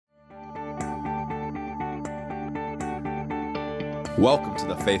Welcome to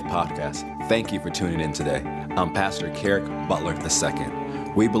the Faith Podcast. Thank you for tuning in today. I'm Pastor Carrick Butler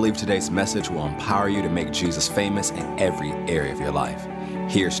II. We believe today's message will empower you to make Jesus famous in every area of your life.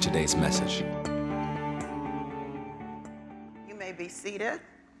 Here's today's message. You may be seated.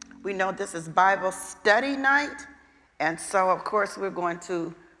 We know this is Bible study night, and so of course we're going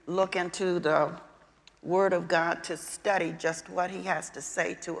to look into the Word of God to study just what He has to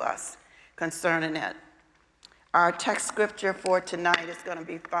say to us concerning it. Our text scripture for tonight is going to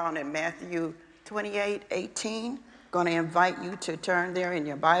be found in Matthew 28:18. Going to invite you to turn there in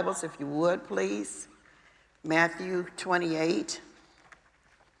your Bibles, if you would, please. Matthew 28.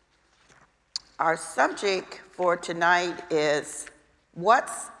 Our subject for tonight is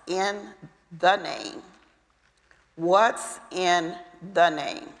what's in the name? What's in the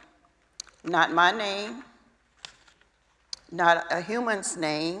name? Not my name, not a human's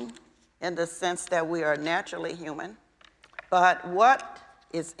name, in the sense that we are naturally human, but what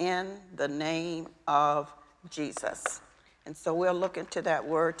is in the name of Jesus? And so we'll look into that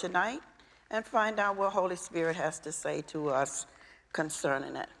word tonight and find out what Holy Spirit has to say to us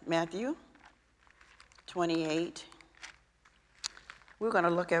concerning it. Matthew 28. We're going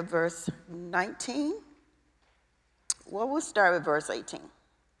to look at verse 19. Well, we'll start with verse 18.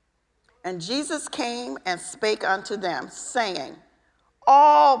 And Jesus came and spake unto them, saying,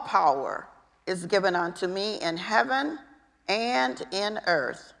 all power is given unto me in heaven and in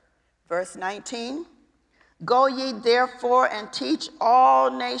earth. Verse 19, go ye therefore and teach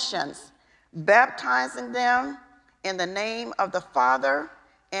all nations, baptizing them in the name of the Father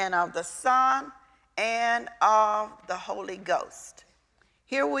and of the Son and of the Holy Ghost.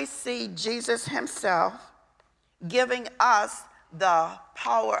 Here we see Jesus himself giving us the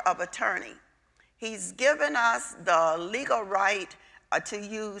power of attorney. He's given us the legal right to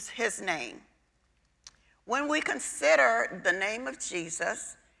use his name. When we consider the name of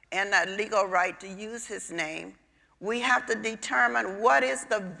Jesus and that legal right to use his name, we have to determine what is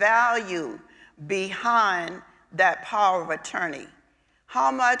the value behind that power of attorney. How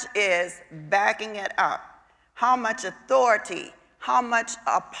much is backing it up? How much authority, how much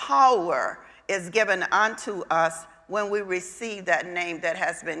power is given unto us when we receive that name that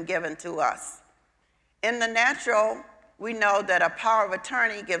has been given to us? In the natural, we know that a power of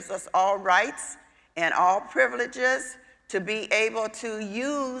attorney gives us all rights and all privileges to be able to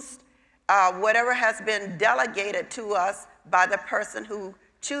use whatever has been delegated to us by the person who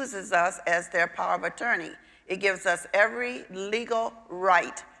chooses us as their power of attorney. It gives us every legal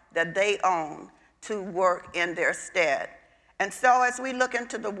right that they own to work in their stead. And so as we look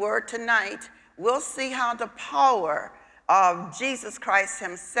into the word tonight, we'll see how the power of Jesus Christ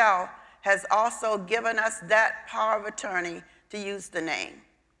himself has also given us that power of attorney to use the name.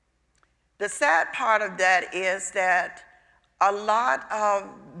 The sad part of that is that a lot of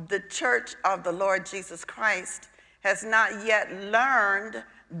the church of the Lord Jesus Christ has not yet learned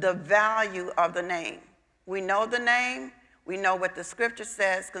the value of the name. We know the name, we know what the scripture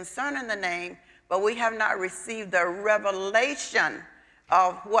says concerning the name, but we have not received the revelation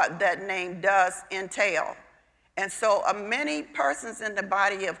of what that name does entail. And so many persons in the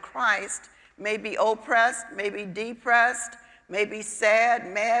body of Christ may be oppressed, may be depressed, may be sad,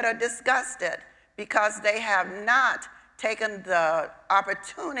 mad, or disgusted because they have not taken the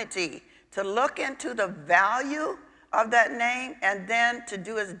opportunity to look into the value of that name and then to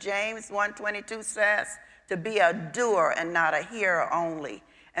do as James 1:22 says, to be a doer and not a hearer only.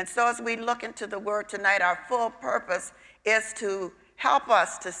 And so as we look into the word tonight, our full purpose is to help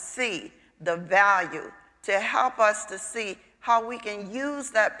us to see the value, to help us to see how we can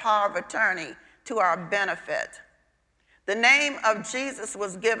use that power of attorney to our benefit. The name of Jesus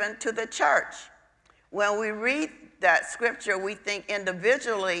was given to the church. When we read that scripture, we think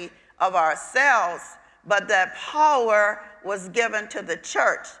individually of ourselves, but that power was given to the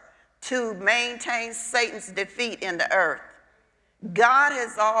church to maintain Satan's defeat in the earth. God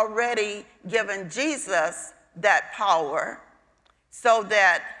has already given Jesus that power so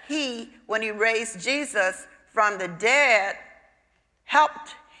that he, when he raised Jesus from the dead,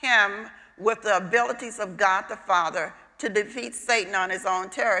 helped him with the abilities of God the Father to defeat Satan on his own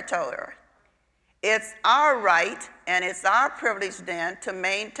territory. It's our right and it's our privilege then to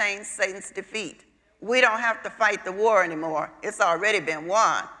maintain Satan's defeat. We don't have to fight the war anymore. It's already been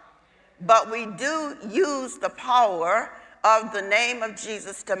won. But we do use the power of the name of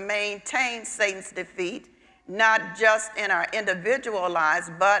Jesus to maintain Satan's defeat, not just in our individual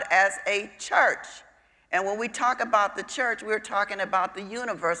lives, but as a church. And when we talk about the church, we're talking about the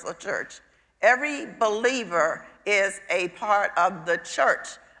universal church. Every believer is a part of the church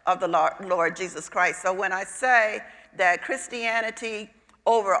of the Lord Jesus Christ. So when I say that Christianity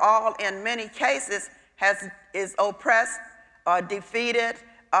overall in many cases is oppressed, defeated,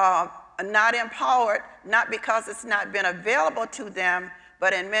 not empowered, not because it's not been available to them,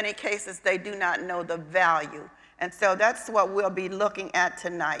 but in many cases they do not know the value. And so that's what we'll be looking at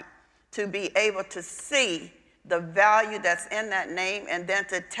tonight, to be able to see the value that's in that name and then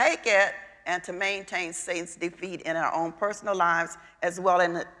to take it and to maintain Satan's defeat in our own personal lives as well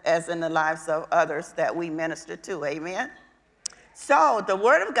as in the lives of others that we minister to. Amen? So the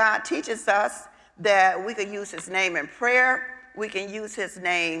Word of God teaches us that we can use his name in prayer, we can use his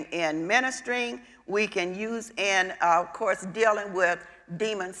name in ministering, we can use in, of course, dealing with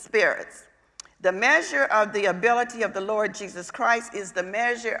demon spirits. The measure of the ability of the Lord Jesus Christ is the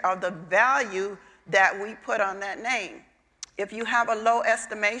measure of the value that we put on that name. If you have a low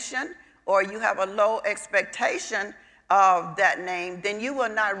estimation or you have a low expectation of that name, then you will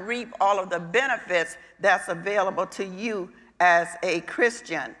not reap all of the benefits that's available to you as a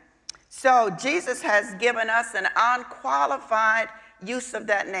Christian. So Jesus has given us an unqualified use of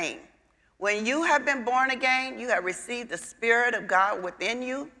that name. When you have been born again, you have received the Spirit of God within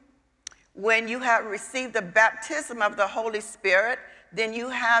you. When you have received the baptism of the Holy Spirit, then you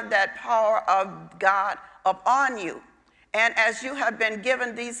have that power of God upon you. And as you have been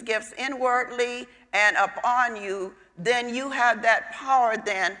given these gifts inwardly and upon you, then you have that power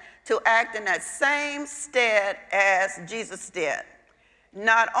then to act in that same stead as Jesus did.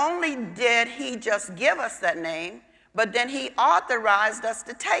 Not only did he just give us that name, but then he authorized us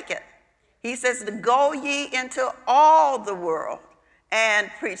to take it. He says to go ye into all the world and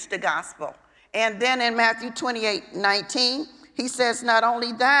preach the gospel. And then in Matthew 28:19, he says not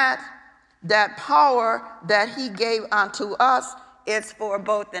only that power that he gave unto us is for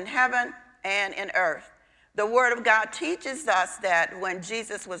both in heaven and in earth. The Word of God teaches us that when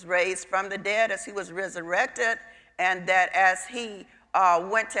Jesus was raised from the dead, as he was resurrected, and that as he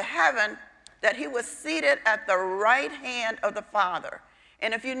went to heaven, that he was seated at the right hand of the Father.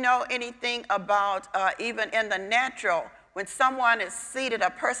 And if you know anything about even in the natural, when someone is seated,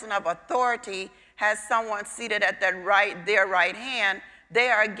 a person of authority has someone seated at their right hand, they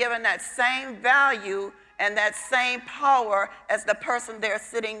are given that same value and that same power as the person they're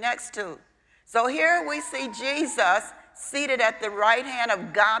sitting next to. So here we see Jesus seated at the right hand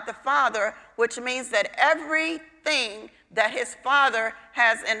of God the Father, which means that everything that his Father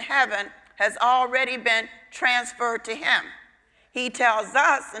has in heaven has already been transferred to him. He tells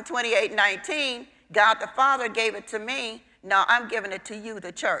us in 28:19, God the Father gave it to me, now I'm giving it to you,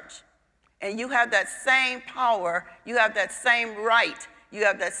 the church. And you have that same power, you have that same right, you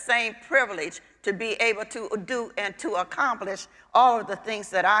have that same privilege to be able to do and to accomplish all of the things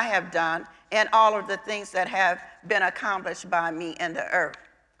that I have done and all of the things that have been accomplished by me in the earth.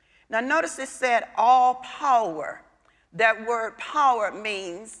 Now notice it said all power. That word power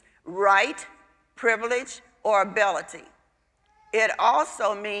means right, privilege, or ability. It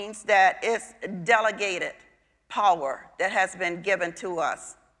also means that it's delegated power that has been given to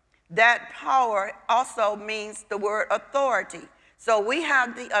us. That power also means the word authority. So we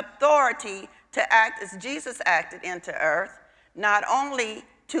have the authority to act as Jesus acted into earth, not only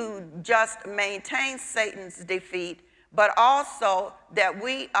to just maintain Satan's defeat, but also that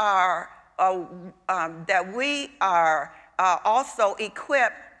we are also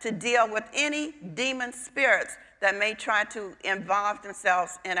equipped to deal with any demon spirits that may try to involve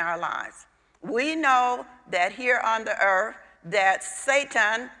themselves in our lives. We know that here on the earth that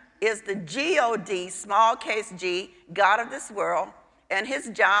Satan is the God, small case G, God of this world, and his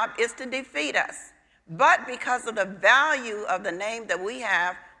job is to defeat us. But because of the value of the name that we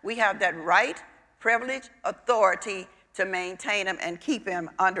have that right, privilege, authority to maintain him and keep him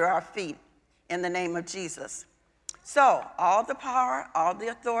under our feet in the name of Jesus. So all the power, all the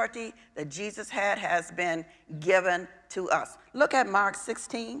authority that Jesus had has been given to us. Look at Mark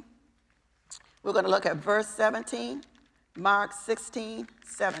 16. We're going to look at verse 17. Mark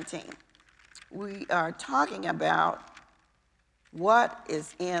 16:17. We are talking about what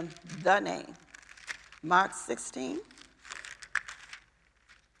is in the name. Mark 16.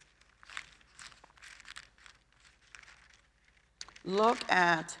 Look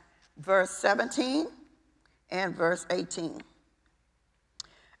at verse 17 and verse 18.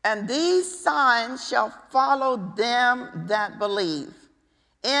 And these signs shall follow them that believe.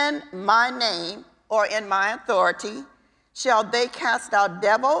 In my name, or in my authority, shall they cast out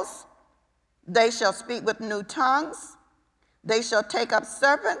devils. They shall speak with new tongues. They shall take up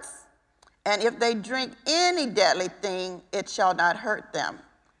serpents. And if they drink any deadly thing, it shall not hurt them.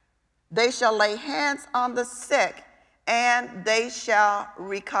 They shall lay hands on the sick, and they shall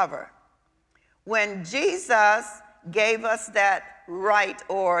recover. When Jesus gave us that right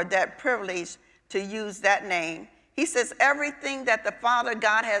or that privilege to use that name. He says, everything that the Father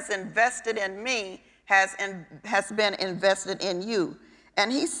God has invested in me has been invested in you.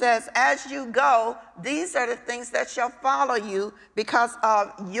 And he says, as you go, these are the things that shall follow you because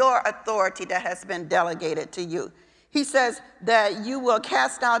of your authority that has been delegated to you. He says that you will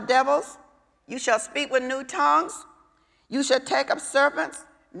cast out devils, you shall speak with new tongues, you shall take up serpents,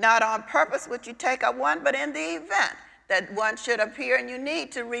 not on purpose would you take up one, but in the event that one should appear and you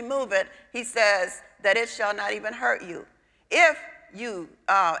need to remove it, he says that it shall not even hurt you. If you,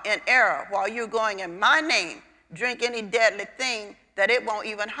 in error, while you're going in my name, drink any deadly thing, that it won't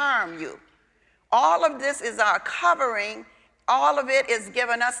even harm you. All of this is our covering. All of it is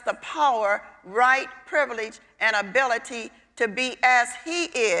giving us the power, right, privilege, and ability to be as he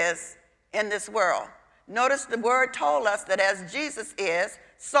is in this world. Notice the word told us that as Jesus is,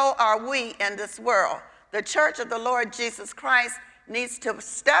 so are we in this world. The church of the Lord Jesus Christ needs to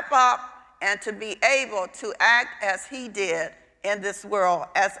step up and to be able to act as he did in this world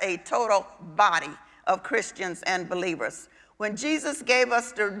as a total body of Christians and believers. When Jesus gave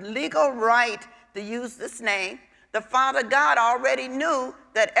us the legal right to use this name, the Father God already knew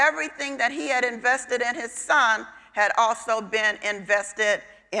that everything that he had invested in his Son had also been invested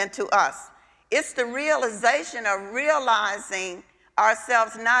into us. It's the realization of realizing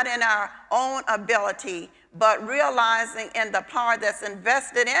ourselves not in our own ability, but realizing in the power that's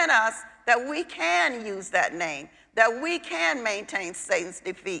invested in us that we can use that name, that we can maintain Satan's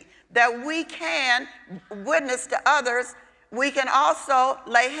defeat, that we can witness to others. We can also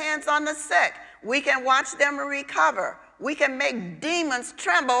lay hands on the sick. We can watch them recover. We can make demons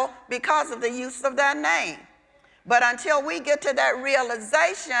tremble because of the use of that name. But until we get to that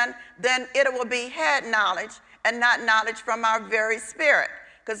realization, then it will be head knowledge and not knowledge from our very spirit.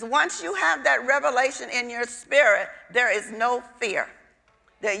 Because once you have that revelation in your spirit, there is no fear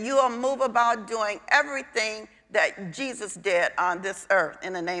that you will move about doing everything that Jesus did on this earth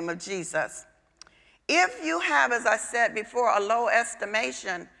in the name of Jesus. If you have, as I said before, a low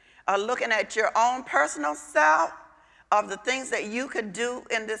estimation, looking at your own personal self, of the things that you could do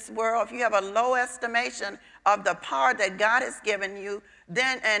in this world, if you have a low estimation of the power that God has given you,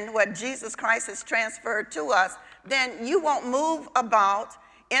 then and what Jesus Christ has transferred to us, then you won't move about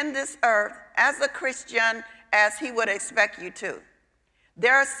in this earth as a Christian as he would expect you to.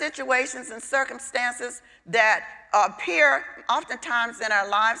 There are situations and circumstances that appear oftentimes in our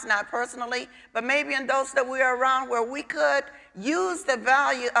lives, not personally, but maybe in those that we are around, where we could use the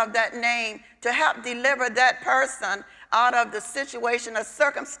value of that name to help deliver that person out of the situation or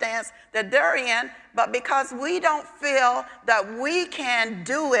circumstance that they're in. But because we don't feel that we can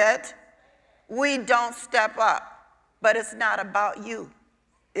do it, we don't step up. But it's not about you.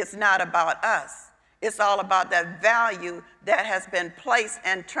 It's not about us. It's all about that value that has been placed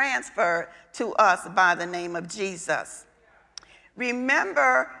and transferred to us by the name of Jesus.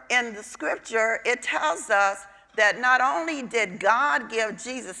 Remember, in the scripture, it tells us that not only did God give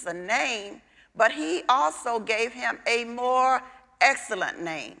Jesus a name, but he also gave him a more excellent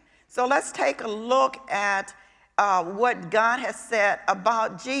name. So let's take a look at what God has said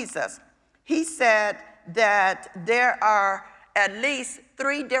about Jesus. He said that there are at least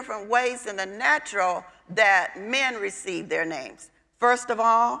 3 different ways in the natural that men receive their names. First of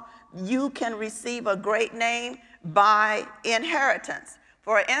all, you can receive a great name by inheritance.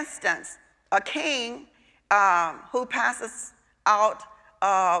 For instance, a king who passes out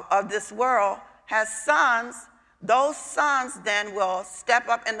of this world has sons. Those sons then will step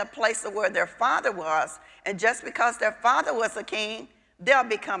up in the place of where their father was, and just because their father was a king, they'll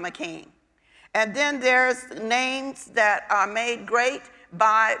become a king. And then there's names that are made great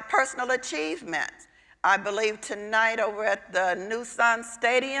by personal achievements. I believe tonight over at the New Sun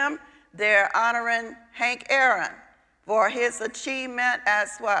Stadium, they're honoring Hank Aaron for his achievement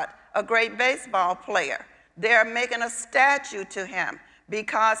as what? A great baseball player. They're making a statue to him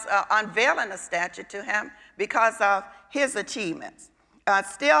because, unveiling a statue to him because of his achievements.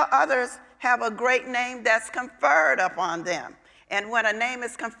 Still others have a great name that's conferred upon them. And when a name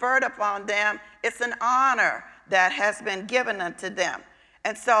is conferred upon them, it's an honor that has been given unto them.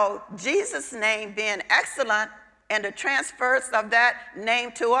 And so Jesus' name being excellent and the transfers of that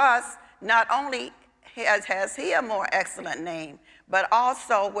name to us, not only has he a more excellent name, but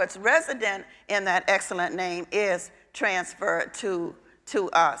also what's resident in that excellent name is transferred to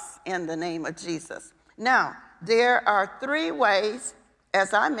us in the name of Jesus. Now, there are 3 ways,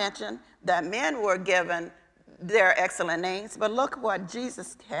 as I mentioned, that men were given their excellent names, but look what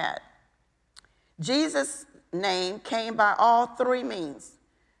Jesus had. Jesus' name came by all 3 means.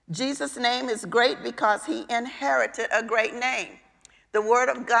 Jesus' name is great because he inherited a great name. The Word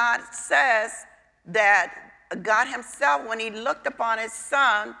of God says that God himself, when he looked upon his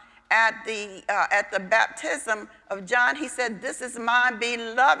son at the baptism of John, he said, "This is my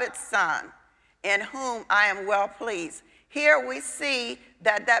beloved son, in whom I am well pleased." Here we see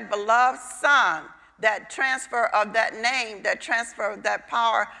that that beloved son, that transfer of that name, that transfer of that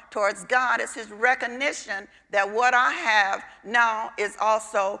power towards God is his recognition that what I have now is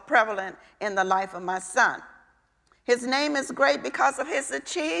also prevalent in the life of my son. His name is great because of his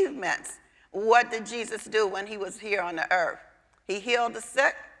achievements. What did Jesus do when he was here on the earth? He healed the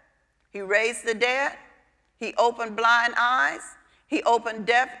sick. He raised the dead. He opened blind eyes. He opened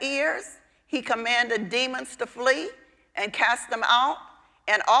deaf ears. He commanded demons to flee and cast them out.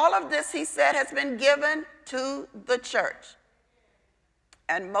 And all of this, he said, has been given to the church.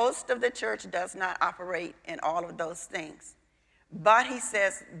 And most of the church does not operate in all of those things. But he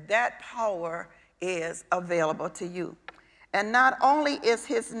says that power is available to you. And not only is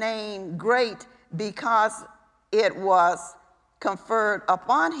his name great because it was conferred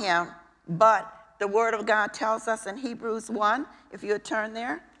upon him, but the Word of God tells us in Hebrews 1, if you turn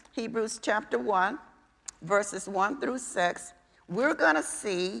there, Hebrews chapter 1, verses 1 through 6, we're going to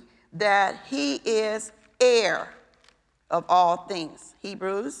see that he is heir of all things.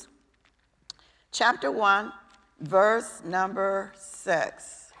 Hebrews chapter 1, verse number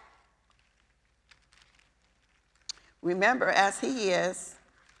 6. Remember, as he is,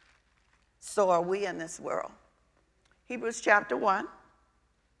 so are we in this world. Hebrews chapter 1.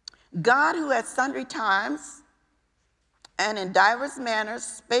 God, who at sundry times and in divers manners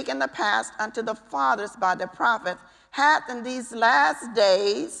spake in the past unto the fathers by the prophets, hath in these last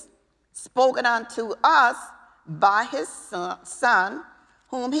days spoken unto us by his Son,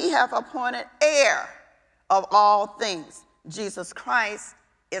 whom he hath appointed heir of all things. Jesus Christ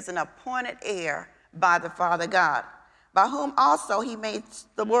is an appointed heir by the Father God, by whom also he made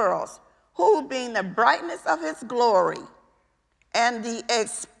the worlds, who being the brightness of his glory and the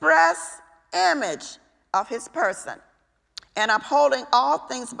express image of his person, and upholding all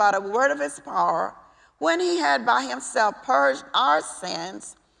things by the word of his power, when he had by himself purged our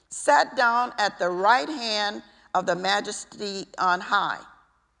sins, sat down at the right hand of the majesty on high,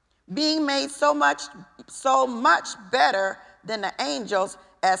 being made so much better than the angels,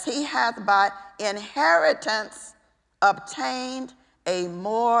 as he hath by inheritance obtained a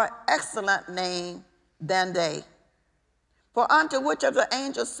more excellent name than they. For unto which of the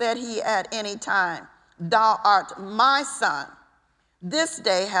angels said he at any time, Thou art my son, this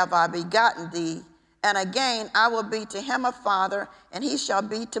day have I begotten thee, and again I will be to him a father, and he shall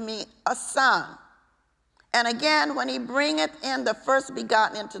be to me a son. And again, when he bringeth in the first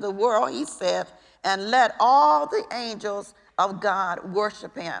begotten into the world, he saith, And let all the angels of God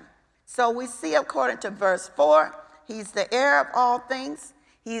worship him. So we see, according to verse 4, he's the heir of all things.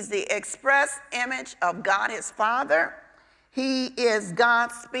 He's the express image of God his Father. He is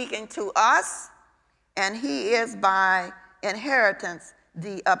God speaking to us, and he is by inheritance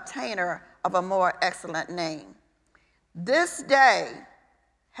the obtainer of a more excellent name. This day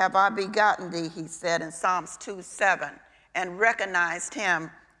have I begotten thee, he said in Psalms 2:7, and recognized him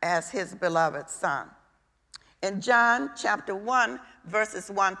as his beloved son. In John chapter 1,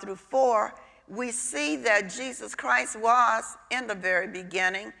 verses 1 through 4, we see that Jesus Christ was in the very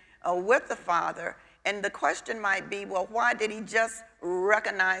beginning with the Father. And the question might be, well, why did he just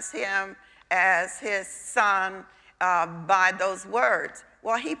recognize him as his son by those words?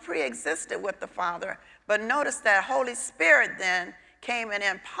 Well, he pre-existed with the Father, but notice that Holy Spirit then came and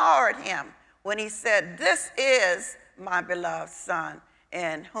empowered him when he said, This is my beloved Son,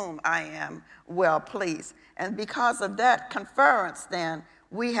 in whom I am well pleased. And because of that conference, then,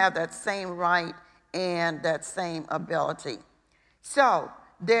 we have that same right and that same ability. So,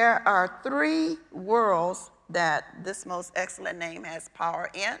 there are 3 worlds that this most excellent name has power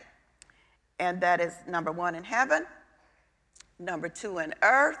in, and that is number 1 in heaven, number 2 in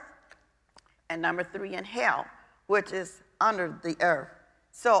earth, and number 3 in hell, which is under the earth.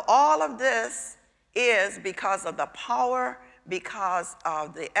 So all of this is because of the power, because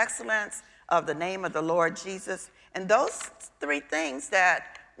of the excellence of the name of the Lord Jesus. And those 3 things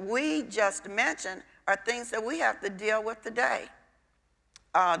that we just mentioned are things that we have to deal with today.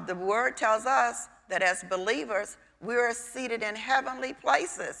 The word tells us that as believers, we are seated in heavenly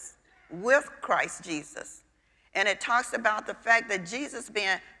places with Christ Jesus. And it talks about the fact that Jesus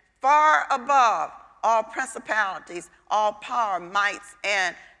being far above all principalities, all power, mights,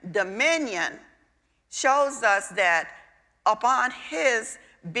 and dominion, shows us that upon his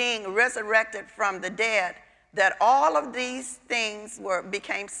being resurrected from the dead, that all of these things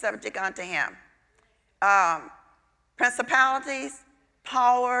became subject unto him. Principalities,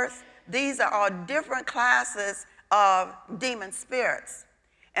 powers, these are all different classes of demon spirits.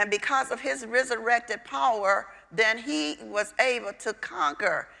 And because of his resurrected power, then he was able to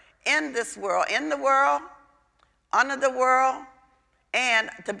conquer in this world, in the world, under the world, and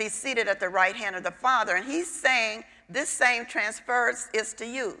to be seated at the right hand of the Father. And he's saying this same transfers is to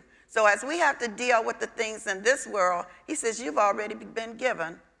you. So as we have to deal with the things in this world, he says you've already been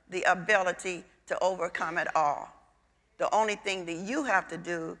given the ability to overcome it all. The only thing that you have to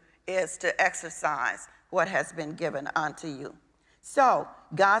do is to exercise what has been given unto you. So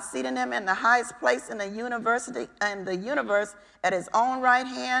God seated him in the highest place in the universe at his own right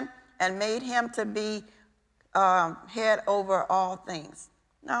hand and made him to be head over all things.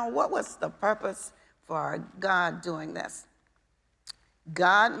 Now, what was the purpose for God doing this?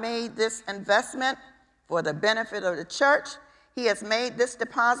 God made this investment for the benefit of the church. He has made this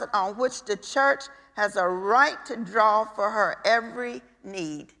deposit on which the church has a right to draw for her every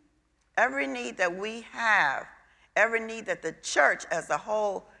need that we have, every need that the church as a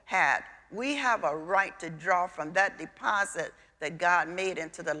whole had. We have a right to draw from that deposit that God made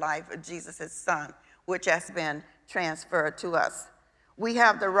into the life of Jesus, his son, which has been transferred to us. We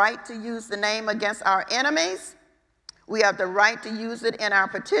have the right to use the name against our enemies. We have the right to use it in our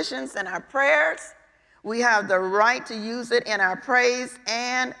petitions and our prayers. We have the right to use it in our praise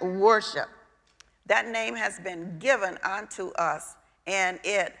and worship. That name has been given unto us, and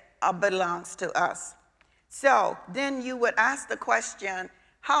it belongs to us. So then you would ask the question,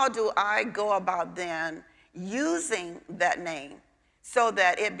 how do I go about then using that name so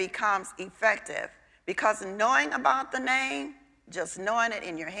that it becomes effective? Because knowing about the name, just knowing it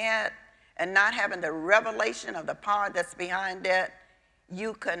in your head and not having the revelation of the power that's behind it,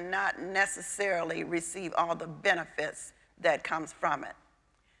 you cannot necessarily receive all the benefits that comes from it.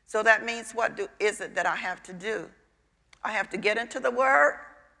 So that means what is it that I have to do? I have to get into the Word,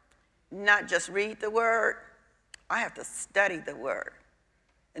 not just read the Word. I have to study the Word.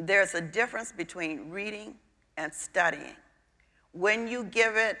 And there's a difference between reading and studying. When you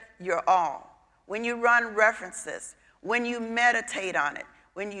give it your all, when you run references, when you meditate on it,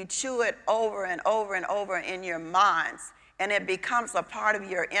 when you chew it over and over and over in your minds, and it becomes a part of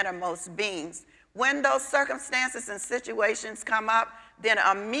your innermost beings, when those circumstances and situations come up, then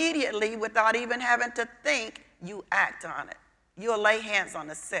immediately, without even having to think, you act on it. You'll lay hands on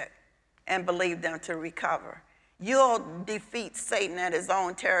the sick and believe them to recover. You'll defeat Satan at his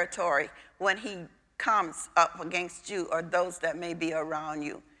own territory when he comes up against you or those that may be around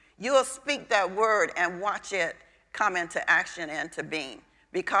you. You'll speak that word and watch it come into action and to being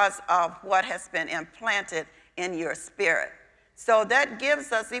because of what has been implanted in your spirit. So that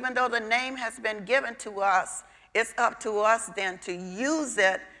gives us, even though the name has been given to us, it's up to us then to use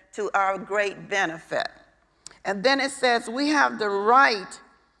it to our great benefit. And then it says we have the right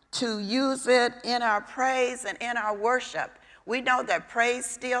to use it in our praise and in our worship. We know that praise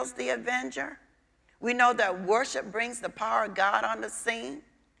steals the avenger. We know that worship brings the power of God on the scene.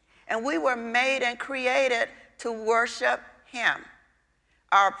 And we were made and created to worship him.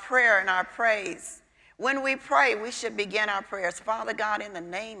 Our prayer and our praise. When we pray, we should begin our prayers, Father God, in the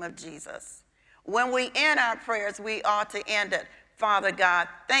name of Jesus. When we end our prayers, we ought to end it, Father God,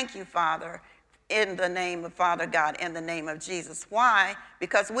 thank you, Father, in the name of Father God, in the name of Jesus. Why?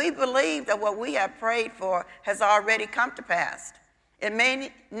 Because we believe that what we have prayed for has already come to pass. It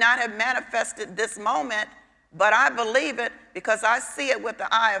may not have manifested this moment, but I believe it because I see it with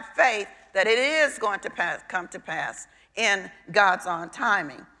the eye of faith that it is going to come to pass in God's own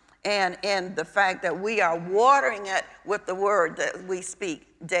timing and in the fact that we are watering it with the word that we speak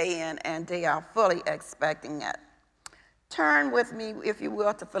day in and day out, fully expecting it. Turn with me, if you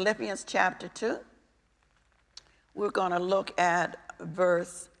will, to Philippians chapter 2. We're going to look at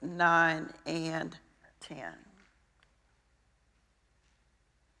verse 9 and 10.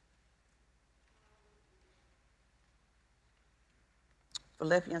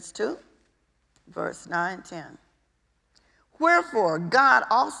 Philippians 2, verse 9, 10. Wherefore God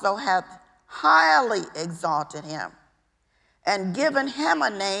also hath highly exalted him, and given him a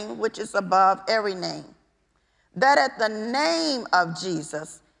name which is above every name, that at the name of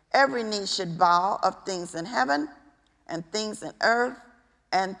Jesus every knee should bow, of things in heaven, and things in earth,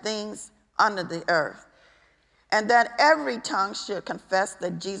 and things under the earth, and that every tongue should confess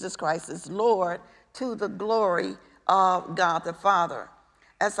that Jesus Christ is Lord, to the glory of God the Father.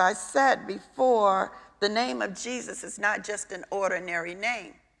 As I said before, the name of Jesus is not just an ordinary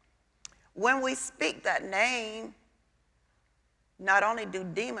name. When we speak that name, not only do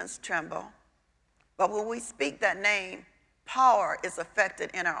demons tremble, But when we speak that name, power is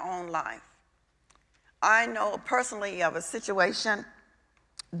affected in our own life. I know personally of a situation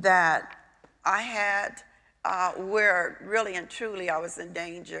that I had where really and truly I was in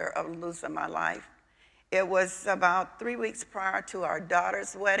danger of losing my life. It was about 3 weeks prior to our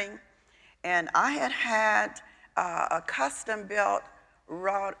daughter's wedding, and I had a custom-built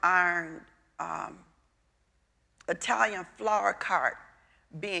wrought iron Italian flower cart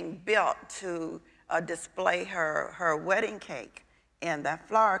being built to display her wedding cake in that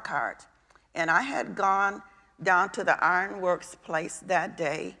flower cart. And I had gone down to the Ironworks place that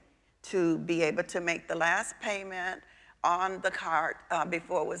day to be able to make the last payment on the cart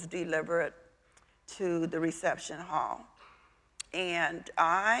before it was delivered to the reception hall. And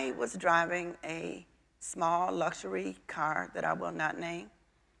I was driving a small luxury car that I will not name.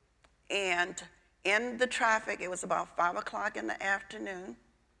 And in the traffic, it was about 5 o'clock in the afternoon.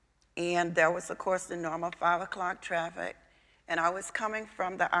 And there was, of course, the normal 5 o'clock traffic. And I was coming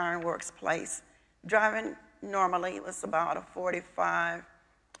from the Ironworks place, driving normally. It was about a 45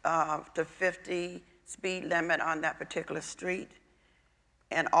 to 50 speed limit on that particular street.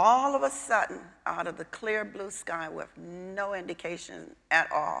 And all of a sudden, out of the clear blue sky with no indication at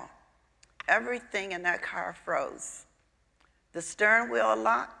all, everything in that car froze. The steering wheel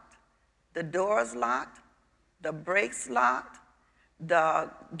locked, the doors locked, the brakes locked, the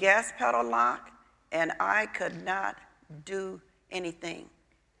gas pedal locked, and I could not do anything.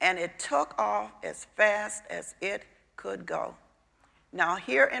 And it took off as fast as it could go. Now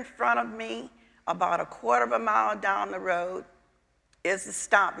here in front of me, about a quarter of a mile down the road, is the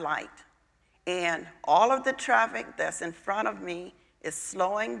stoplight. And all of the traffic that's in front of me is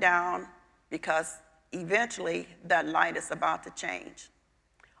slowing down because eventually that light is about to change.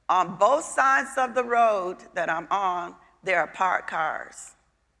 On both sides of the road that I'm on, there are parked cars.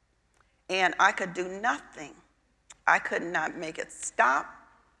 And I could do nothing. I could not make it stop.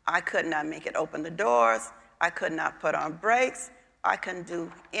 I could not make it open the doors. I could not put on brakes. I couldn't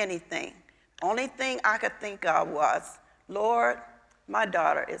do anything. Only thing I could think of was, Lord, my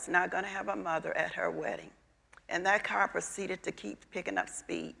daughter is not going to have a mother at her wedding. And that car proceeded to keep picking up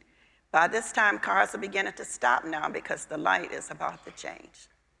speed. By this time, cars are beginning to stop now because the light is about to change.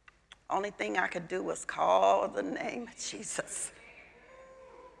 Only thing I could do was call the name of Jesus.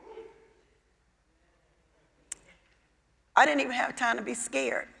 I didn't even have time to be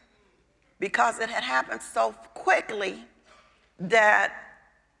scared because it had happened so quickly that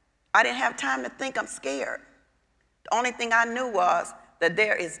I didn't have time to think I'm scared. The only thing I knew was that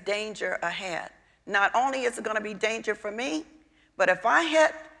there is danger ahead. Not only is it going to be danger for me, but if I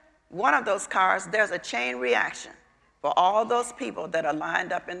hit one of those cars, there's a chain reaction for all those people that are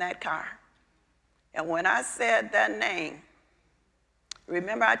lined up in that car. And when I said that name,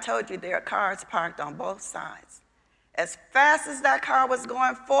 remember I told you there are cars parked on both sides. As fast as that car was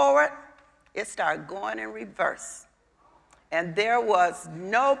going forward, it started going in reverse. And there was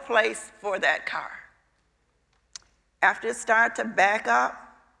no place for that car. After it started to back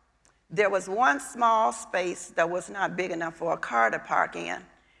up, there was one small space that was not big enough for a car to park in,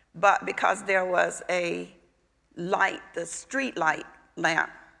 but because there was a light, the street light lamp,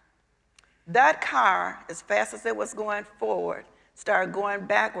 that car, as fast as it was going forward, started going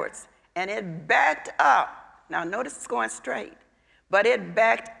backwards, and it backed up. Now notice it's going straight, but it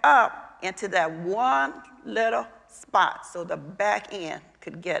backed up into that one little spot so the back end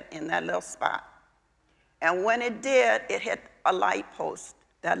could get in that little spot. And when it did, it hit a light post,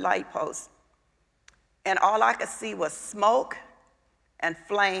 that light post. And all I could see was smoke and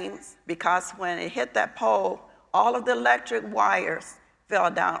flames because when it hit that pole, all of the electric wires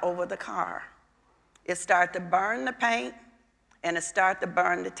fell down over the car. It started to burn the paint and it started to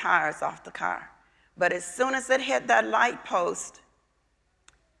burn the tires off the car. But as soon as it hit that light post,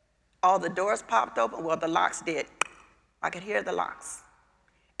 all the doors popped open. Well, the locks did. I could hear the locks.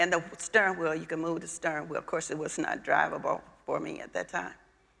 And the steering wheel, you can move the steering wheel. Of course, it was not drivable for me at that time.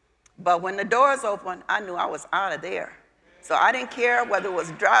 But when the doors opened, I knew I was out of there. So I didn't care whether it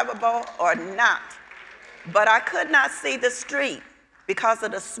was drivable or not. But I could not see the street because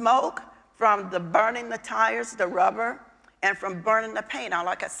of the smoke from the burning the tires, the rubber, and from burning the paint. All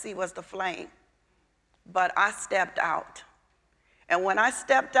I could see was the flame. But I stepped out. And when I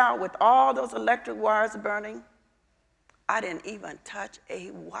stepped out with all those electric wires burning, I didn't even touch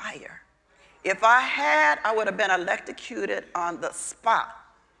a wire. If I had, I would have been electrocuted on the spot.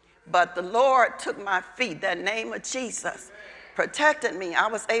 But the Lord took my feet, that name of Jesus, protected me. I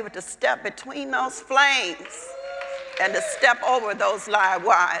was able to step between those flames and to step over those live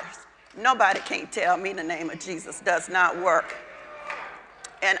wires. Nobody can tell me the name of Jesus does not work.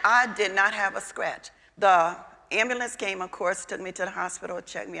 And I did not have a scratch. The ambulance came, of course, took me to the hospital,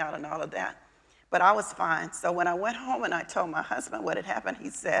 checked me out and all of that. But I was fine. So when I went home and I told my husband what had happened, he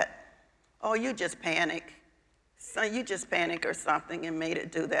said, oh, you just panic. So you just panic or something and made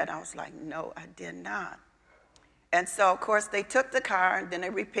it do that. I was like, no, I did not. And so, of course, they took the car and then they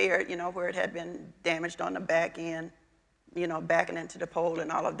repaired, where it had been damaged on the back end, backing into the pole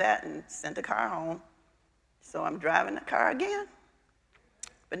and all of that, and sent the car home. So I'm driving the car again.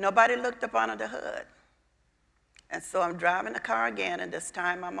 But nobody looked up under the hood. And so I'm driving the car again, and this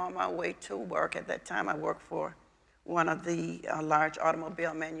time I'm on my way to work. At that time, I worked for one of the large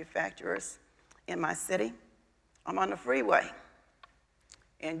automobile manufacturers in my city. I'm on the freeway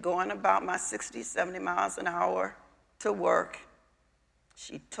and going about my 60, 70 miles an hour to work.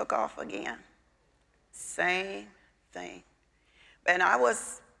 She took off again. Same thing. And I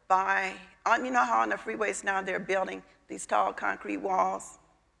was by, you know how on the freeways now they're building these tall concrete walls?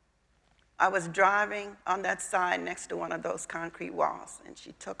 I was driving on that side next to one of those concrete walls, and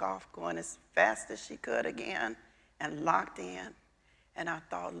she took off going as fast as she could again and locked in. And I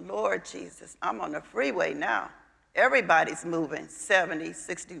thought, Lord Jesus, I'm on the freeway now. Everybody's moving 70,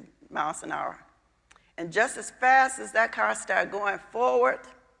 60 miles an hour. And just as fast as that car started going forward,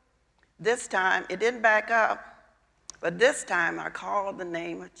 this time, it didn't back up, but this time I called the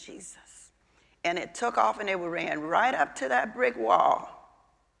name of Jesus. And it took off and it ran right up to that brick wall.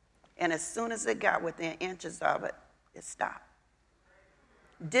 And as soon as it got within inches of it, it stopped.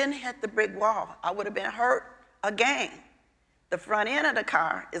 Didn't hit the brick wall. I would have been hurt again. The front end of the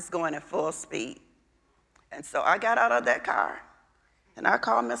car is going at full speed. And so I got out of that car and I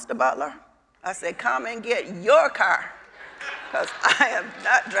called Mr. Butler. I said, come and get your car, because I am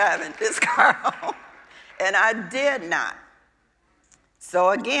not driving this car home. And I did not.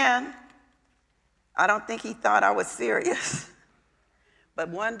 So again, I don't think he thought I was serious. But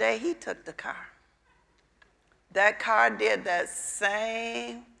one day he took the car. That car did that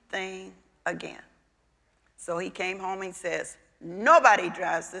same thing again. So he came home and he says, nobody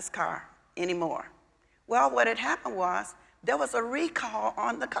drives this car anymore. Well, what had happened was there was a recall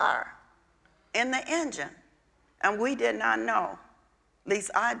on the car in the engine, and we did not know. At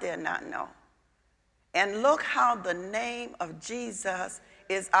least I did not know. And look how the name of Jesus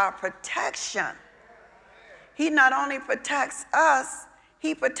is our protection. He not only protects us,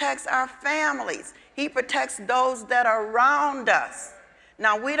 he protects our families. He protects those that are around us.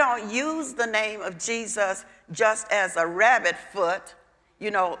 Now, we don't use the name of Jesus just as a rabbit foot,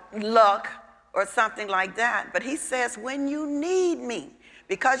 luck or something like that. But he says, when you need me,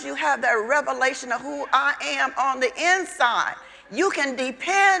 because you have that revelation of who I am on the inside, you can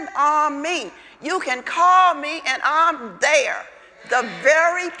depend on me. You can call me and I'm there. The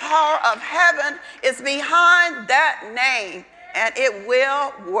very power of heaven is behind that name, and it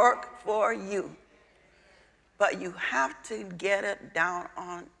will work for you. But you have to get it down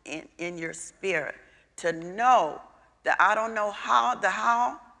in your spirit to know that I don't know the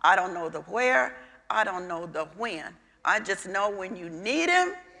how, I don't know the where, I don't know the when. I just know when you need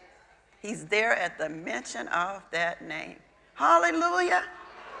him, he's there at the mention of that name. Hallelujah.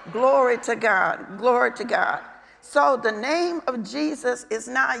 Glory to God. Glory to God. So the name of Jesus is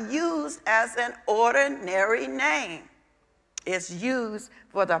not used as an ordinary name. It's used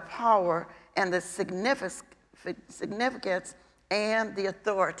for the power and the significance and the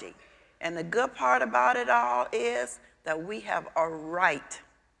authority. And the good part about it all is that we have a right.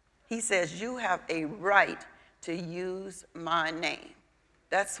 He says, you have a right to use my name.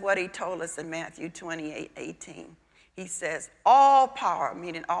 That's what he told us in Matthew 28:18. He says, all power,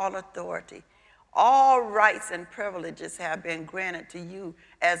 meaning all authority, all rights and privileges have been granted to you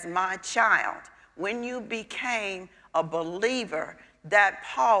as my child. When you became a believer, that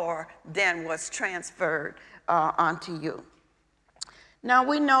power then was transferred onto you. Now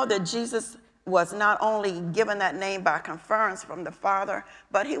we know that Jesus was not only given that name by conference from the Father,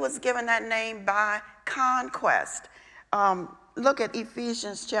 but he was given that name by conquest. Look at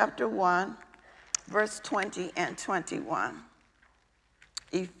Ephesians chapter 1, verse 20 and 21.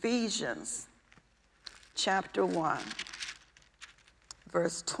 Ephesians chapter 1,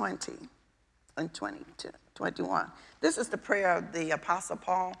 verse 20 and 21. This is the prayer of the Apostle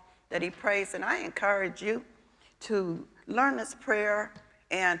Paul that he prays, and I encourage you to learn this prayer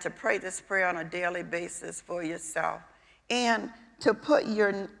and to pray this prayer on a daily basis for yourself, and to put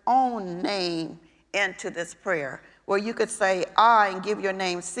your own name into this prayer, where you could say, I, and give your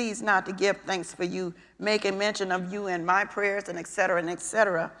name, cease not to give thanks for you, making mention of you in my prayers, and et cetera, and et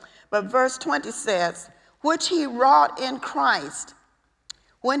cetera. But verse 20 says, which he wrought in Christ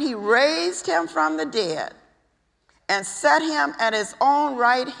when he raised him from the dead and set him at his own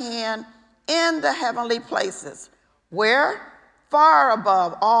right hand in the heavenly places, where? Far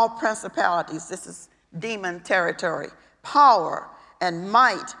above all principalities, this is demon territory, power and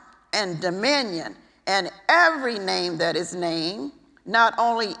might and dominion, and every name that is named, not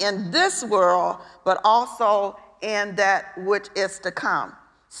only in this world, but also in that which is to come.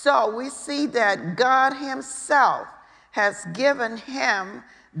 So we see that God himself has given him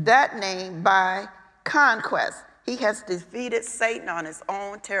that name by conquest. He has defeated Satan on his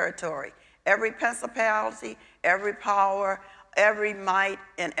own territory. Every principality, every power, every might,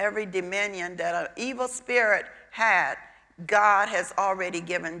 and every dominion that an evil spirit had, God has already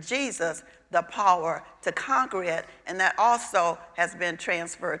given Jesus the power to conquer it, and that also has been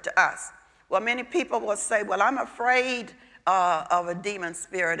transferred to us. Well, many people will say, well, I'm afraid of a demon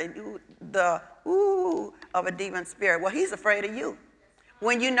spirit, and of a demon spirit. Well, he's afraid of you.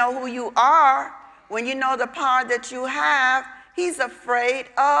 When you know who you are, when you know the power that you have, he's afraid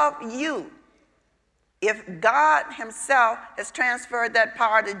of you. If God himself has transferred that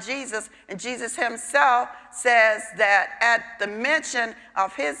power to Jesus, and Jesus himself says that at the mention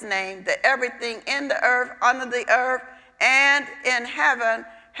of his name, that everything in the earth, under the earth, and in heaven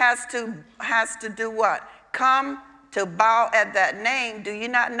has to do what? Come to bow at that name. Do you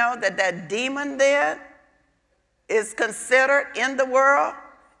not know that that demon then is considered in the world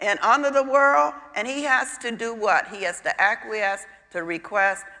and under the world? And he has to do what? He has to acquiesce to the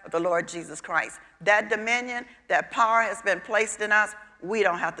request of the Lord Jesus Christ. That dominion, that power has been placed in us. We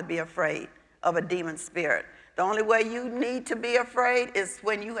don't have to be afraid of a demon spirit. The only way you need to be afraid is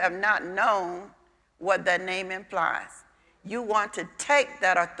when you have not known what that name implies. You want to take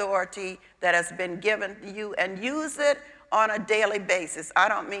that authority that has been given to you and use it on a daily basis. I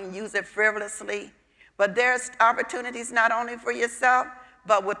don't mean use it frivolously, but there's opportunities not only for yourself,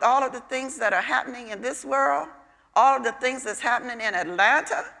 but with all of the things that are happening in this world, all of the things that's happening in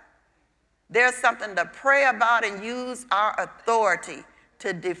Atlanta, there's something to pray about and use our authority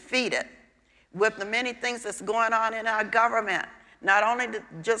to defeat it. With the many things that's going on in our government, not only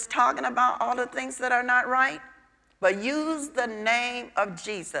just talking about all the things that are not right, but use the name of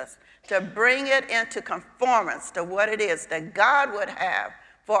Jesus to bring it into conformance to what it is that God would have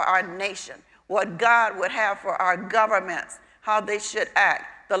for our nation, what God would have for our governments, how they should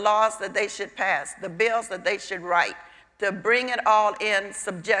act, the laws that they should pass, the bills that they should write, to bring it all in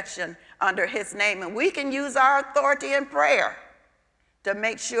subjection under his name. And we can use our authority in prayer to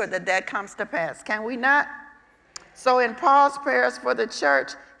make sure that that comes to pass. Can we not? So in Paul's prayers for the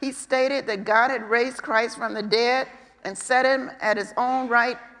church, he stated that God had raised Christ from the dead and set him at his own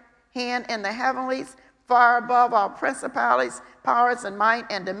right hand in the heavenlies, far above all principalities, powers, and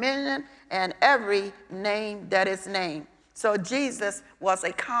might, and dominion, and every name that is named. So Jesus was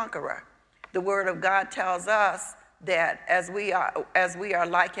a conqueror. The word of God tells us that as we are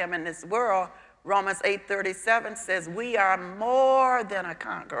like him in this world, Romans 8:37 says, we are more than a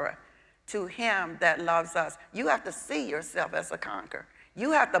conqueror to him that loves us. You have to see yourself as a conqueror.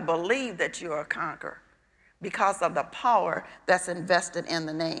 You have to believe that you're a conqueror because of the power that's invested in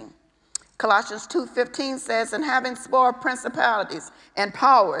the name. Colossians 2:15 says, and having spoiled principalities and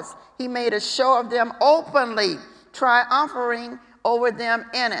powers, he made a show of them openly, triumphing over them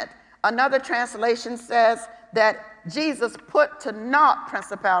in it. Another translation says that Jesus put to naught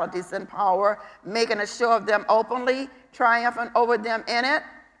principalities and power, making a show of them openly, triumphing over them in it.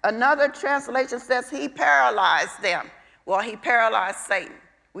 Another translation says he paralyzed them. Well, he paralyzed Satan.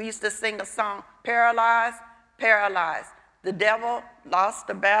 We used to sing a song, paralyzed, paralyzed. The devil lost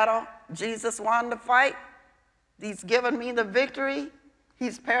the battle. Jesus won the fight. He's given me the victory.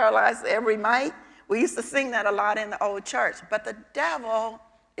 He's paralyzed every might. We used to sing that a lot in the old church. But the devil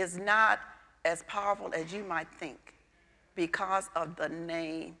is not as powerful as you might think because of the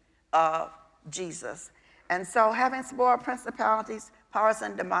name of Jesus. And so having spoiled principalities, powers,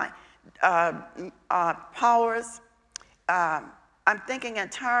 and powers, I'm thinking in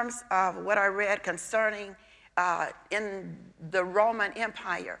terms of what I read concerning in the Roman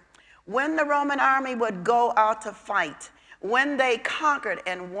Empire. When the Roman army would go out to fight, when they conquered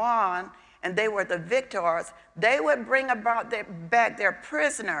and won, and they were the victors, they would bring back their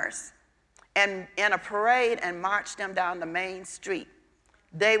prisoners and in a parade and march them down the main street.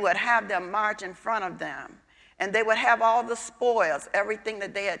 They would have them march in front of them, and they would have all the spoils, everything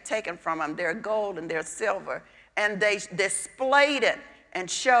that they had taken from them, their gold and their silver, and they displayed it and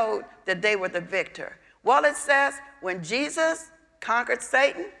showed that they were the victor. Well, it says when Jesus conquered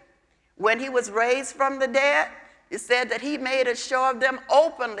Satan, when he was raised from the dead, it said that he made a show of them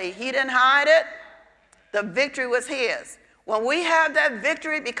openly. He didn't hide it. The victory was his. When we have that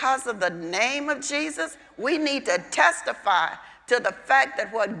victory because of the name of Jesus, we need to testify to the fact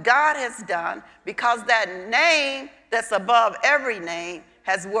that what God has done, because that name that's above every name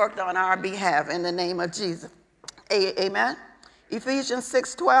has worked on our behalf in the name of Jesus. Amen. Ephesians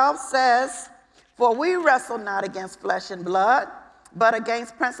 6:12 says, "For we wrestle not against flesh and blood, but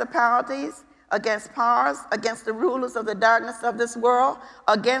against principalities, against powers, against the rulers of the darkness of this world,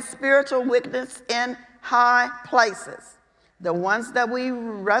 against spiritual wickedness in high places." The ones that we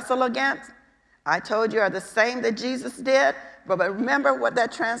wrestle against, I told you, are the same that Jesus did. But remember what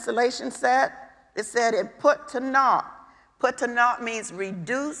that translation said? It said it put to naught. Put to naught means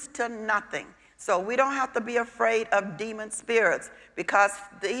reduced to nothing. So we don't have to be afraid of demon spirits, because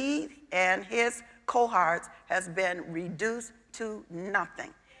he and his cohorts has been reduced to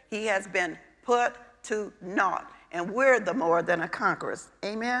nothing. He has been put to naught. And we're the more than a conquerors.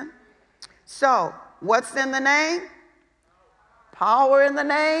 Amen? So what's in the name? Power in the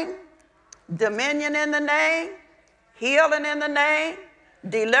name, dominion in the name, healing in the name,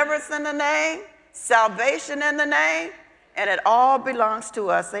 deliverance in the name, salvation in the name, and it all belongs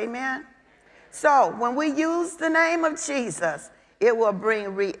to us. Amen? So when we use the name of Jesus, it will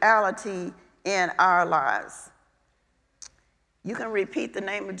bring reality in our lives. You can repeat the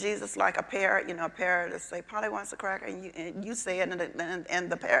name of Jesus like a parrot. You know, a parrot will say, "Polly wants a cracker," and you say it, and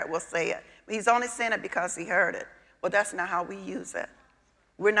the parrot will say it. But he's only saying it because he heard it. Well, that's not how we use it.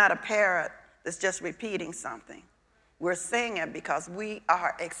 We're not a parrot that's just repeating something. We're saying it because we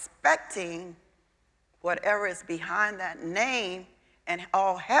are expecting whatever is behind that name, and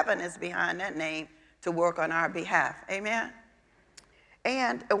all heaven is behind that name, to work on our behalf. Amen?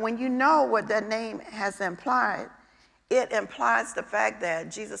 And when you know what that name has implied, it implies the fact that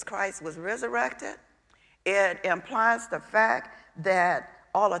Jesus Christ was resurrected. It implies the fact that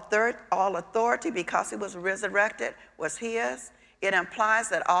all authority, because he was resurrected, was his. It implies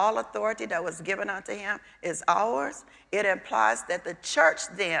that all authority that was given unto him is ours. It implies that the church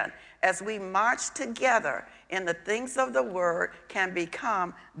then, as we march together in the things of the word, can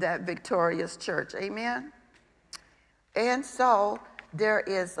become that victorious church. Amen? And so there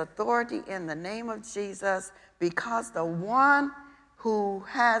is authority in the name of Jesus, because the one who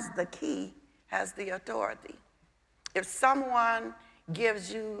has the key has the authority. If someone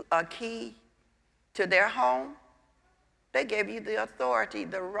gives you a key to their home, they gave you the authority,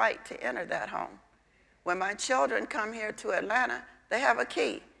 the right to enter that home. When my children come here to Atlanta, they have a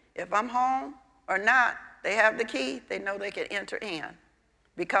key. If I'm home or not, they have the key. They know they can enter in,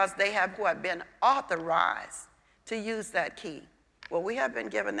 because they have been authorized to use that key. Well, we have been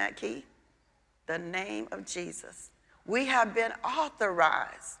given that key, the name of Jesus. We have been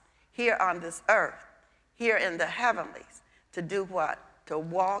authorized here on this earth, here in the heavenlies, to do what? To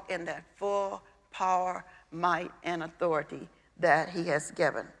walk in that full power, might, and authority that he has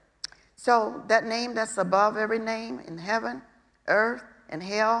given. So that name that's above every name in heaven, earth, and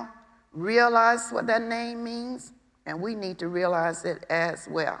hell, realize what that name means, and we need to realize it as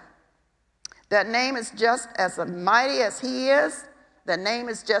well. That name is just as mighty as he is. That name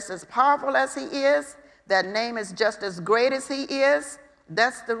is just as powerful as he is. That name is just as great as he is.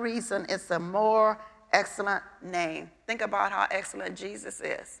 That's the reason it's a more excellent name. Think about how excellent Jesus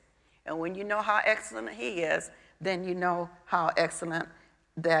is. And when you know how excellent he is, then you know how excellent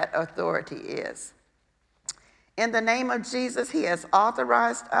that authority is. In the name of Jesus, he has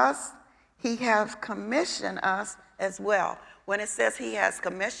authorized us. He has commissioned us as well. When it says he has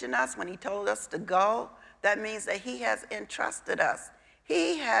commissioned us, when he told us to go, that means that he has entrusted us.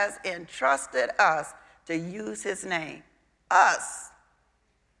 He has entrusted us to use his name. Us,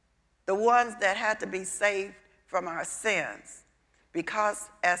 the ones that had to be saved from our sins. Because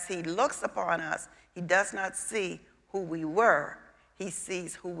as he looks upon us, he does not see who we were. He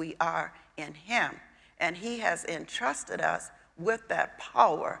sees who we are in him. And he has entrusted us with that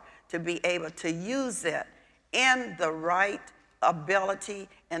power to be able to use it in the right ability,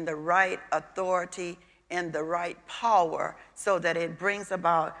 in the right authority, in the right power, so that it brings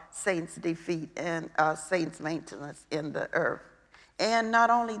about Satan's defeat and Satan's maintenance in the earth. And not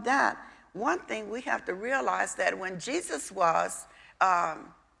only that, one thing we have to realize, that when Jesus was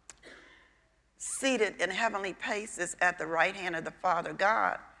seated in heavenly places at the right hand of the Father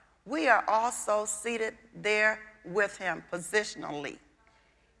God, we are also seated there with him positionally.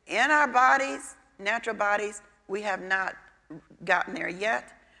 In our bodies, natural bodies, we have not gotten there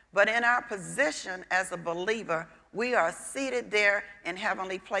yet, but in our position as a believer, we are seated there in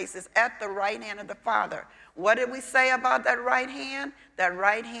heavenly places at the right hand of the Father. What did we say about that right hand? That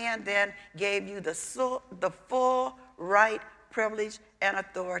right hand then gave you the full right, privilege, and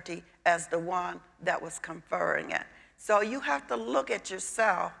authority as the one that was conferring it. So you have to look at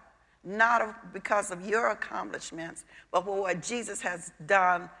yourself, not because of your accomplishments, but for what Jesus has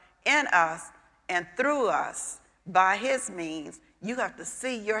done in us and through us by his means. You have to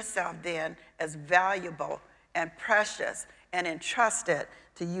see yourself then as valuable and precious and entrusted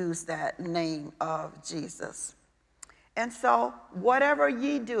to use that name of Jesus. And so whatever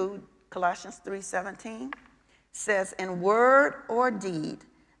ye do, Colossians 3:17 says, in word or deed,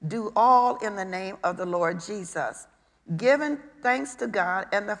 do all in the name of the Lord Jesus, giving thanks to God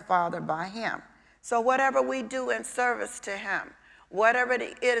and the Father by him. So whatever we do in service to him, whatever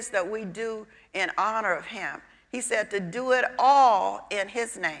it is that we do in honor of him, he said to do it all in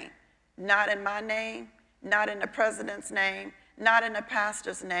his name, not in my name, not in the president's name, not in the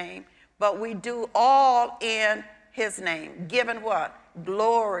pastor's name, but we do all in his name, giving what?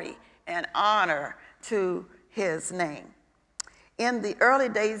 Glory and honor to his name. In the early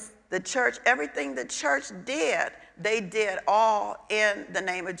days, the church, everything the church did, they did all in the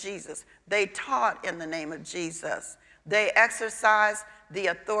name of Jesus. They taught in the name of Jesus. They exercised the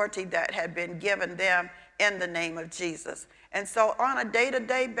authority that had been given them in the name of Jesus. And so on a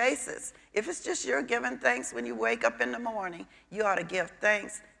day-to-day basis, if it's just you're giving thanks when you wake up in the morning, you ought to give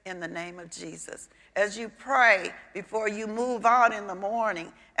thanks in the name of Jesus. As you pray before you move out in the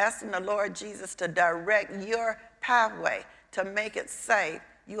morning, asking the Lord Jesus to direct your pathway, to make it safe,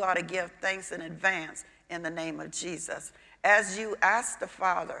 you ought to give thanks in advance in the name of Jesus. As you ask the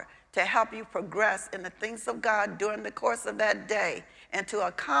Father to help you progress in the things of God during the course of that day and to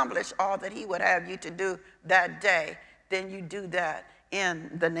accomplish all that he would have you to do that day, then you do that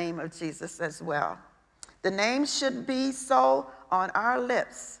in the name of Jesus as well. The name should be so on our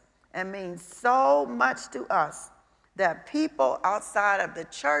lips and mean so much to us that people outside of the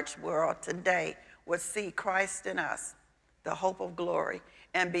church world today would see Christ in us, the hope of glory,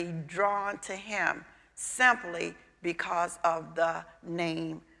 and be drawn to him simply because of the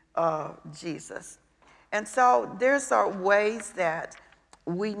name of Jesus. And so there's ways that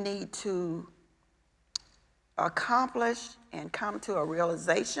we need to accomplish and come to a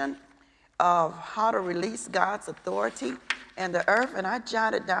realization of how to release God's authority in the earth, and I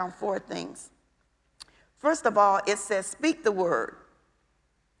jotted down 4 things. First of all, it says, speak the word.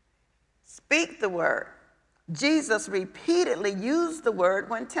 Speak the word. Jesus repeatedly used the word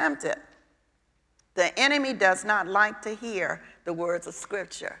when tempted. The enemy does not like to hear the words of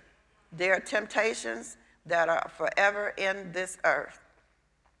Scripture. There are temptations that are forever in this earth.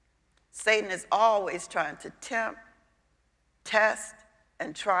 Satan is always trying to tempt, test,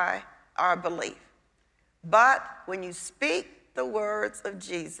 and try our belief. But when you speak the words of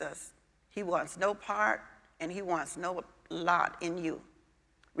Jesus, he wants no part and he wants no lot in you.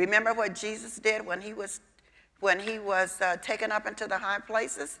 Remember what Jesus did when he was taken up into the high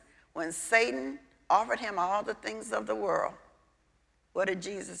places? When Satan offered him all the things of the world, what did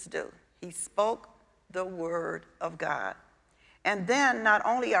Jesus do? He spoke the word of God. And then not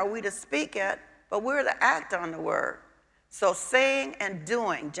only are we to speak it, but we're to act on the word. So saying and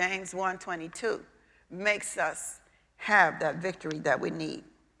doing, James 1:22, makes us have that victory that we need.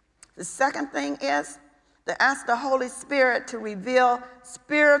 The second thing is to ask the Holy Spirit to reveal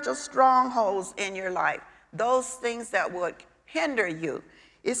spiritual strongholds in your life, those things that would hinder you.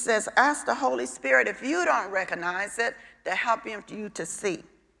 It says, ask the Holy Spirit, if you don't recognize it, to help you to see.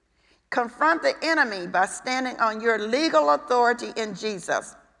 Confront the enemy by standing on your legal authority in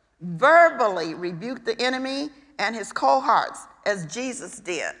Jesus. Verbally rebuke the enemy and his cohorts, as Jesus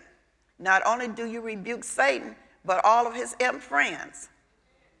did. Not only do you rebuke Satan, but all of his imp friends.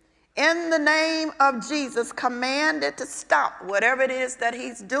 In the name of Jesus, command it to stop whatever it is that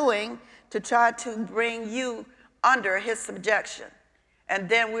he's doing to try to bring you under his subjection. And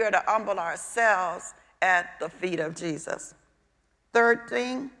then we are to humble ourselves at the feet of Jesus. Third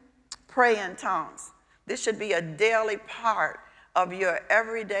thing, pray in tongues. This should be a daily part of your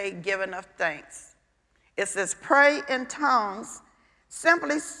everyday giving of thanks. It says pray in tongues.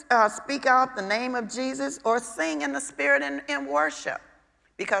 Simply speak out the name of Jesus or sing in the spirit in worship,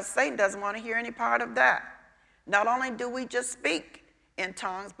 because Satan doesn't want to hear any part of that. Not only do we just speak in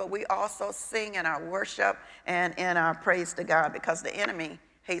tongues, but we also sing in our worship and in our praise to God, because the enemy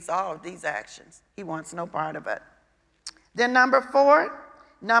hates all of these actions. He wants no part of it. Then number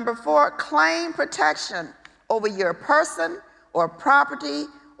four, claim protection over your person or property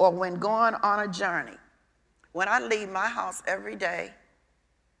or when going on a journey. When I leave my house every day,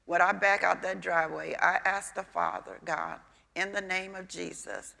 when I back out that driveway, I ask the Father, God, in the name of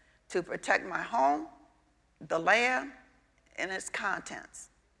Jesus, to protect my home, the land, and its contents,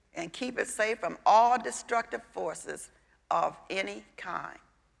 and keep it safe from all destructive forces of any kind.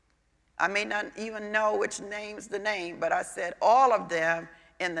 I may not even know which name's the name, but I said all of them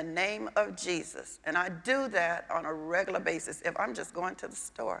in the name of Jesus. And I do that on a regular basis. If I'm just going to the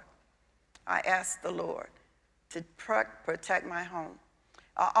store, I ask the Lord to protect my home.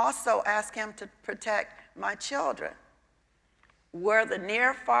 I also ask him to protect my children, whether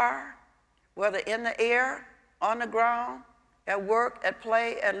near, far, whether in the air, on the ground, at work, at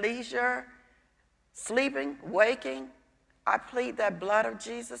play, at leisure, sleeping, waking. I plead that blood of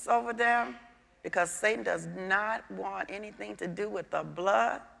Jesus over them because Satan does not want anything to do with the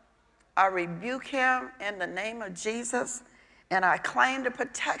blood. I rebuke him in the name of Jesus, and I claim the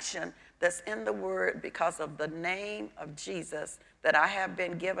protection that's in the word because of the name of Jesus that I have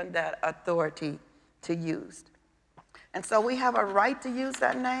been given that authority to use. And so we have a right to use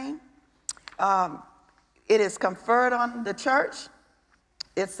that name. It is conferred on the church.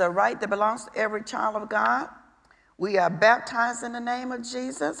 It's a right that belongs to every child of God. We are baptized in the name of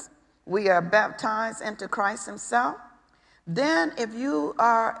Jesus. We are baptized into Christ himself. Then if you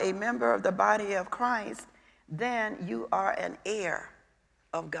are a member of the body of Christ, then you are an heir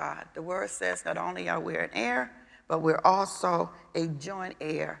of God. The word says not only are we an heir, but we're also a joint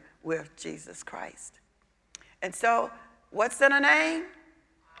heir with Jesus Christ. And so what's in a name?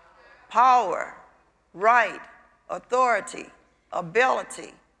 Power, right, authority,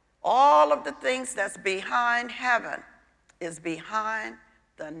 ability. All of the things that's behind heaven is behind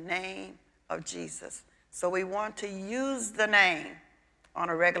the name of Jesus. So we want to use the name on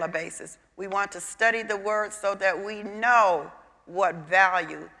a regular basis. We want to study the word so that we know what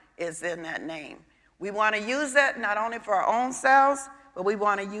value is in that name. We want to use it not only for our own selves, but we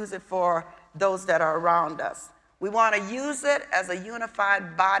want to use it for those that are around us. We want to use it as a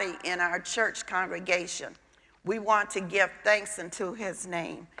unified body in our church congregation. We want to give thanks unto his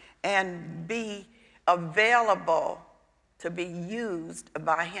name and be available to be used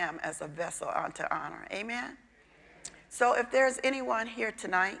by him as a vessel unto honor. Amen? So if there's anyone here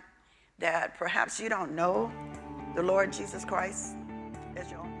tonight that perhaps you don't know the Lord Jesus Christ as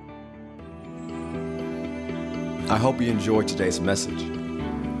your own. I hope you enjoyed today's message.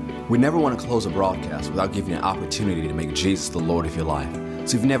 We never want to close a broadcast without giving you an opportunity to make Jesus the Lord of your life. So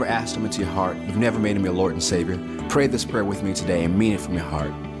if you've never asked him into your heart, you've never made him your Lord and Savior, pray this prayer with me today and mean it from your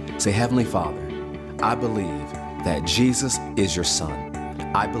heart. Say, Heavenly Father, I believe that Jesus is your Son.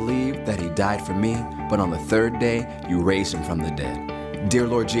 I believe that he died for me, but on the third day, you raised him from the dead. Dear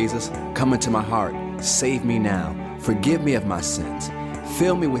Lord Jesus, come into my heart. Save me now. Forgive me of my sins.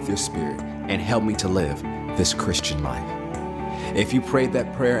 Fill me with your Spirit and help me to live this Christian life. If you prayed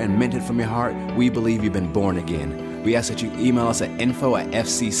that prayer and meant it from your heart, we believe you've been born again. We ask that you email us at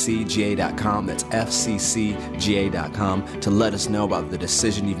info@fccga.com. That's fccga.com to let us know about the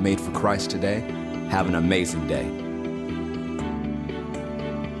decision you've made for Christ today. Have an amazing day.